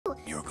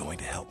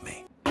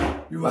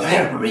You are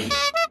hungry.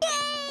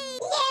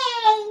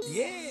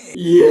 Yay!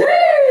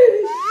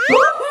 Yay!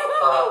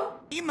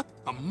 I'm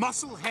a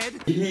musclehead.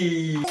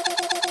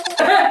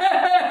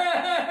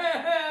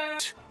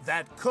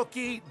 That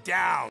cookie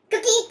down.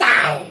 Cookie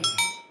time.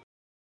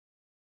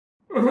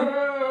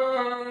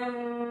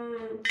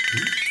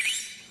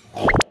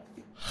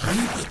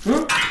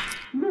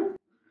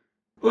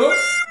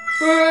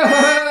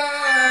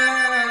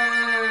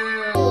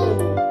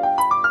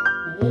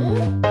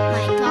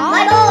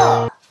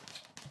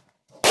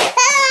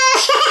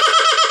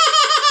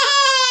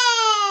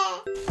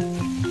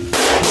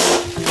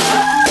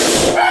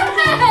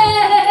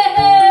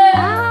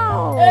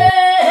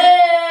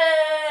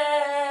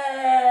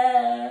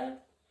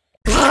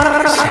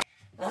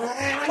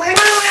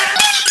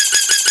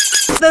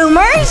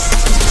 Boomers?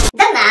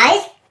 The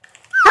nice.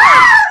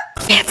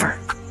 Never.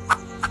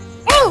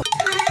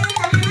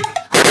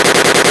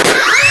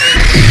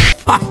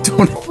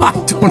 I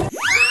don't.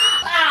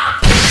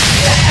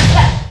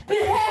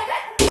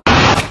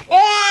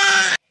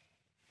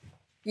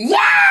 Yeah!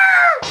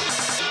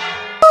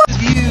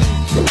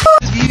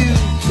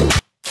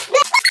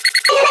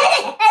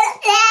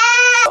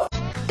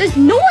 Does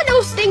no one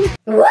else think?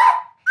 What?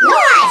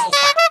 Noise!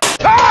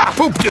 Ah!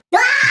 Pooped it.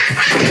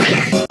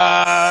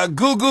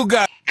 Goo goo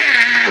gaga.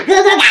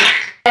 Goo goo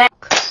gaga.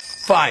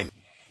 Fine.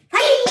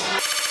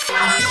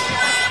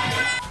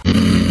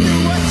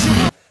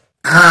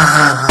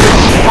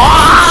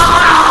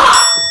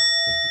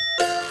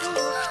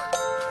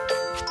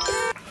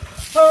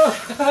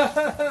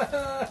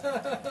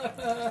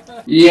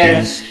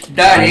 Yes,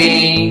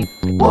 darling.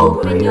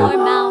 Open your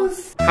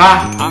mouth.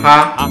 Ha ha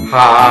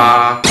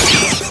ha.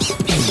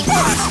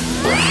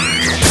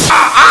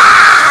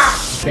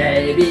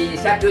 Baby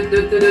shark, do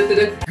do do do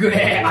do. Good,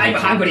 I'm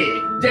hungry.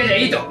 JJ,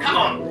 eat. Come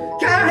on.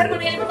 Can help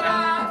me,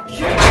 Papa?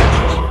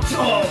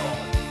 So,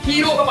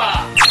 Hero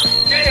Papa.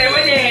 JJ,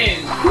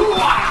 waiting.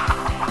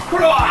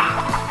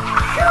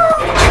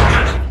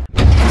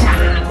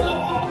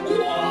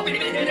 Very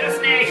dangerous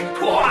snake.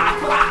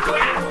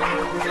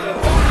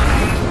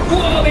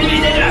 Very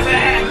dangerous.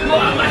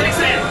 Magic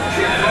snake.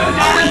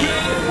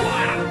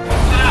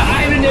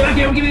 I will never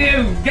give you.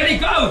 Get it,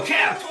 go,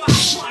 cat.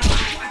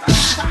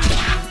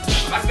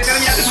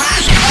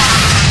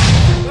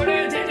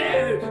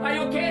 Are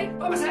you okay?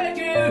 Papa said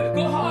you.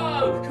 Go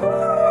home.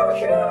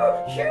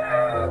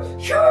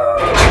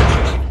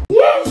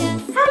 Yes,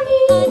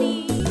 honey.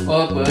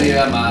 Open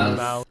your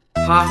mouth.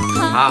 Ha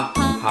ha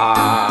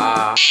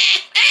ha.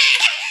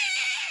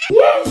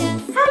 Yes,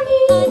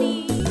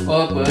 honey.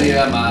 Open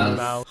your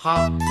mouth. Ha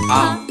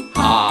ha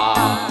ha.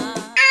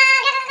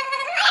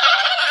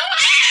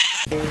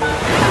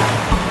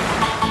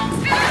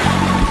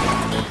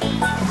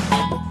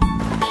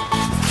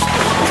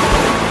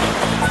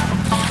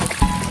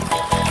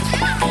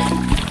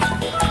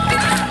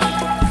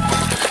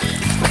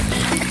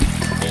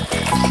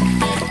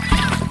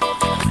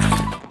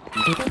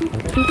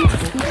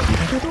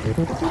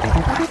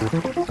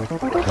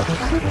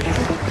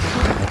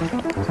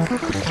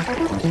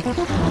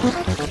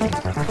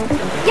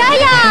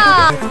 Yaya!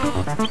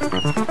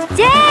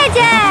 JJ!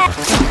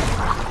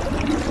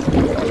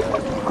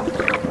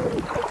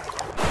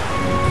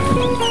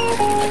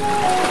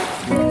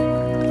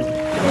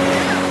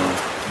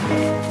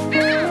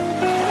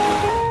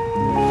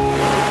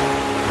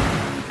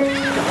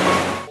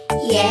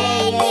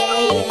 Yay!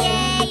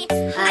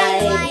 High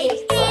five.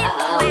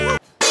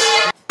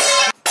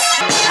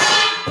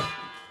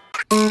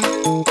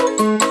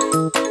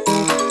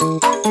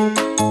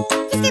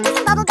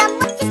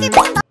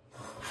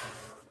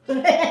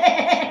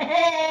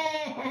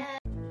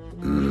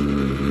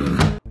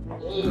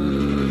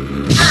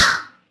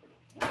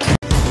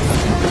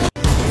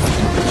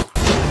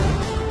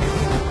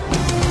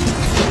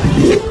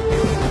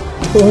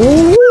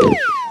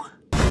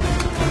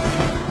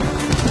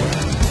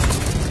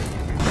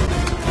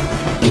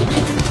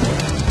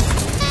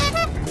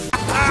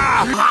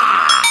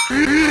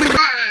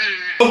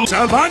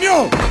 Al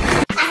baño.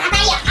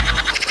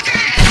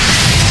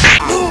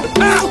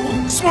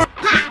 Smart.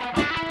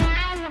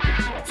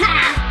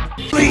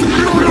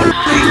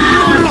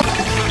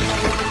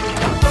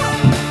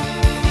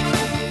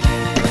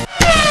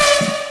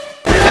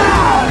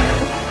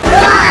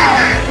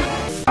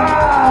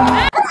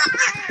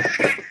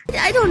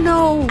 I don't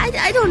know.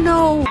 I don't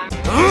know.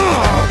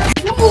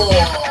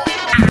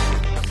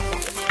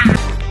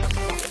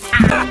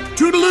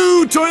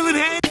 Toodaloo, toilet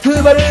head.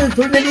 Tubaru,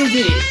 put it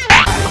easy.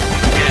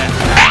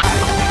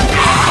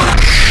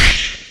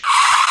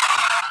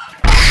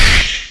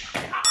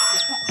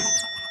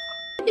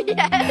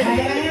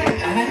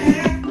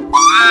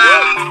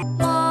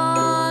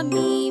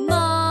 Mommy,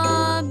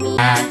 mommy.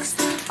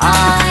 I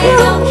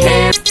don't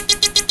care.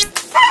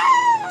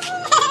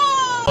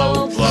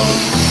 Blow, blow,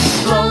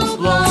 blow,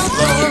 blow,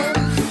 blow.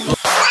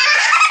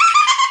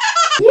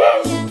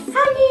 Yes,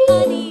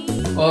 honey.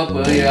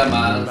 Open your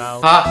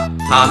mouth. Ha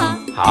ha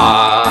ha.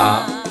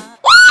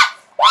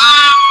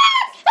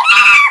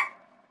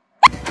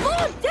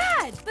 Oh,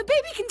 Dad! The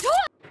baby can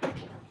talk!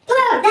 Come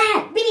on, Dad.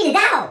 We need it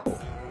out.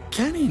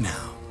 Can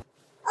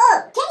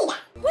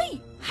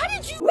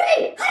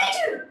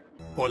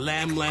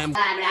lamb lamb.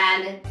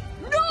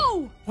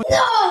 No!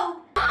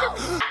 No!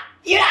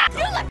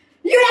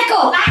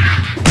 Yurako!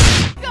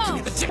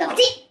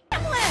 Mochi!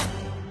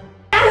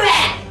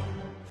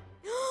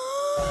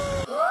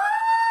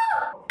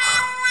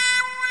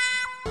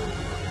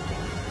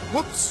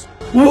 Whoops.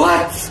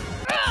 What?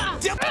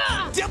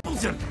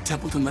 Templeton!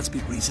 Templeton, let's be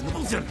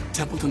reasonable.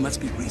 Templeton, let's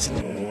be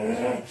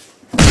reasonable.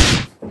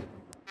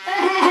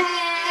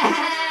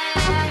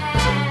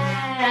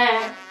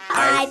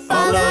 I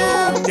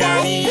follow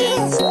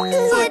Daddy's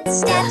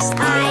footsteps.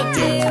 I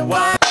do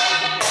what?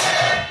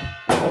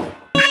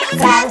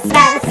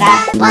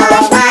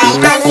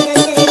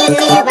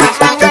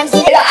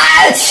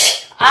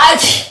 Ouch!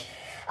 Ouch!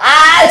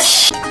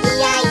 Ouch!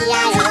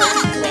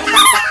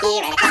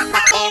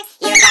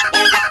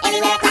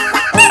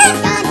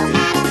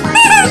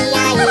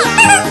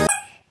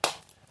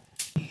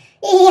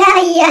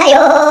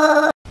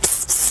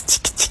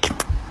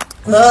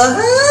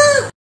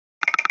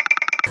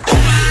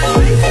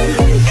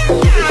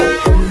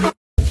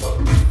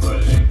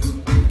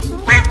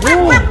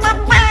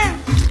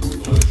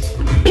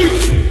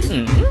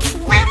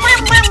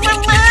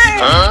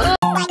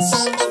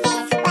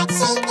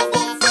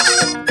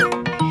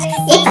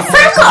 It's a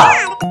circle!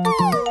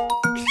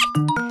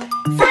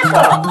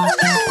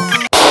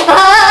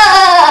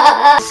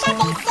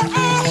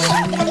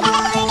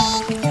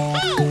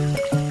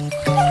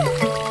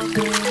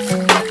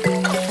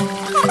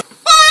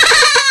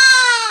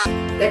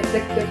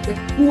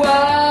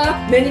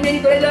 Wah! Many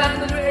treasure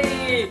and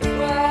jewelry!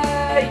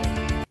 Why?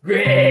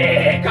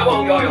 Great! Come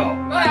on, yo-yo!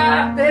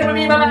 Wah! Help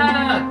me,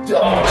 mama!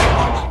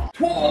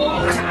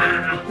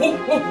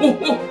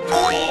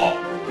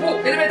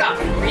 Elevator!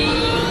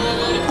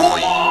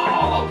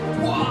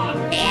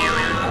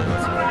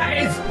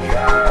 Surprise!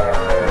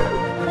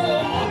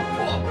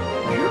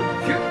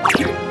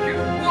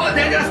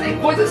 Dangerous snake!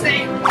 Poison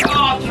snake!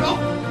 Crocodile!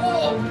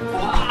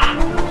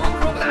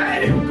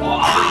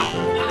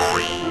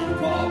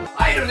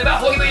 I'll never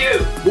forgive you!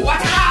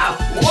 Watch out!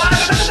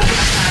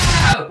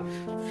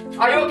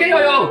 Are you okay,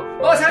 yo-yo?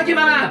 Oh, thank you,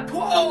 mama!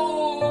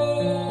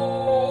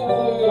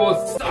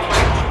 Stop!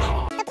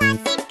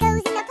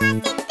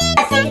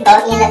 Go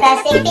in the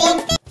plastic bin.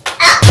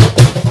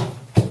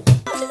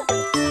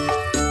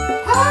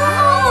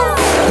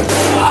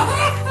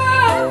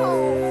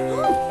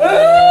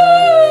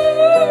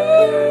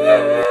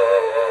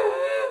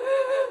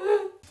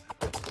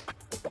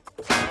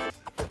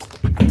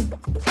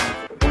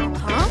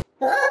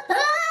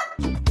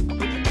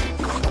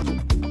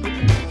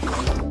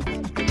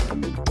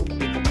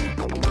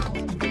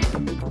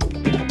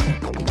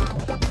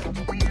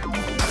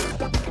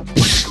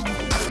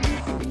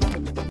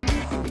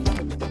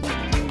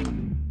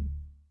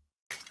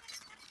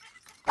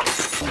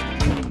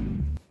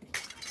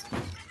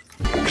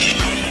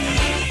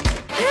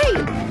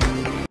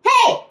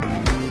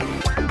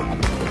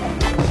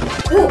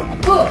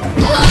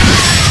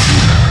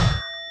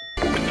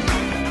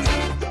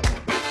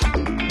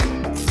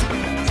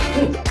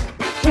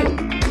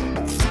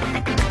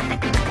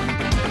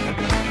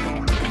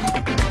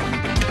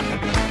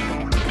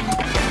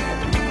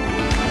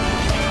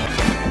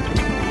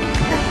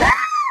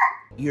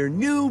 Your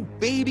new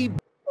baby.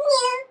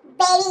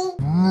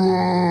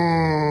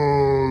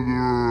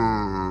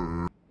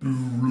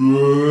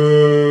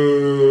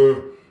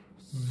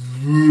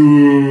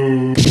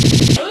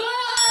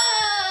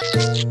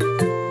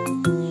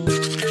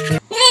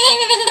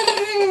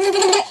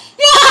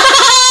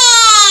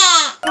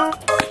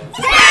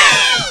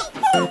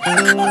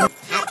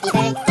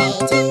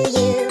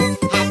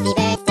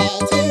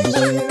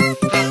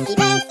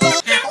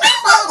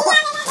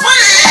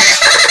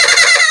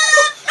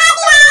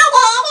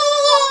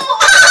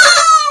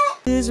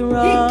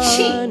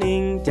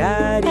 Running,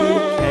 Daddy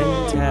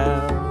can tell.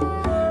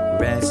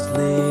 Rest,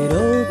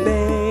 little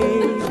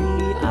baby,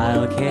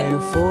 I'll care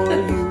for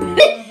you.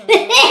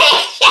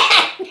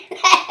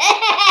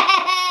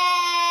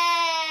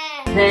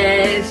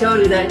 Head,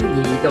 shoulder,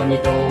 knee, tummy,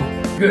 toe.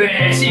 Good,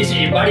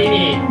 shishi, body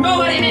me, no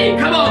body me.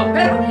 Come on,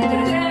 help me,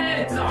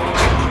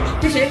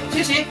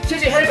 shishi,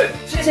 help.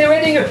 Shishi,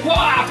 waiting.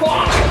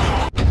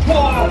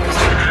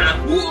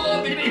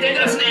 Whoa, very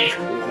dangerous snake.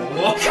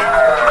 Whoa,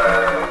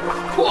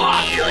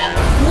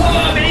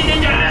 very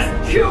dangerous.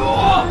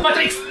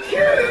 Matrix.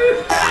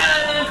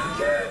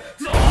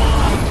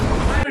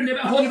 I'll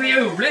never forgive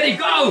you. Ready,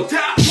 go.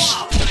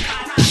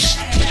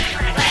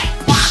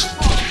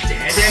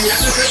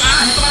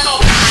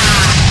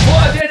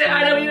 Oh, JJ, I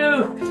love you.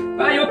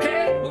 Are you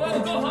okay? Oh,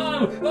 go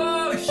home.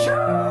 Oh,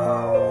 shoo.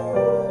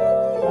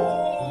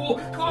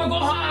 Go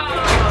home.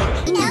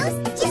 He knows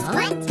just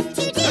what to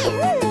do.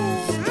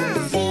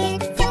 We're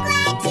so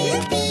glad to be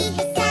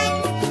his son.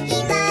 He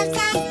loves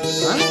us,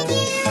 me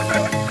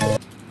and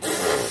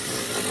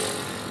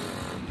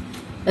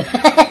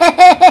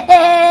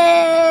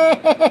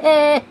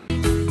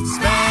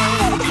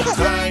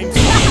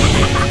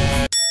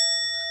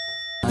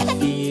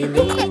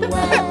Feeling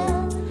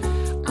well.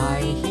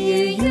 I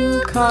hear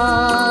you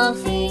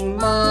coughing,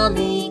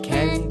 Mommy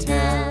can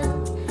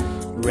tell.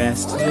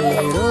 Rest,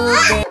 little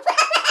baby.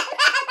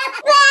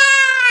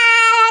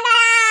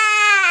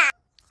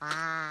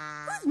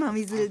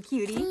 Mommy's little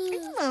cutie.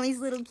 Here's Mommy's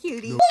little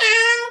cutie.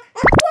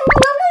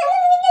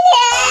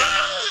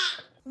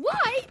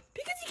 Why?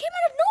 Because he came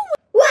out of nowhere.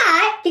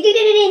 Why did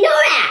you know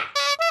that?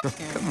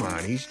 Come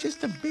on, he's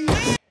just a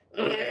baby.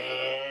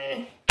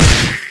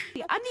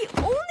 I'm the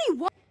only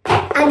one.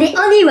 I'm the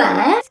only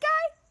one.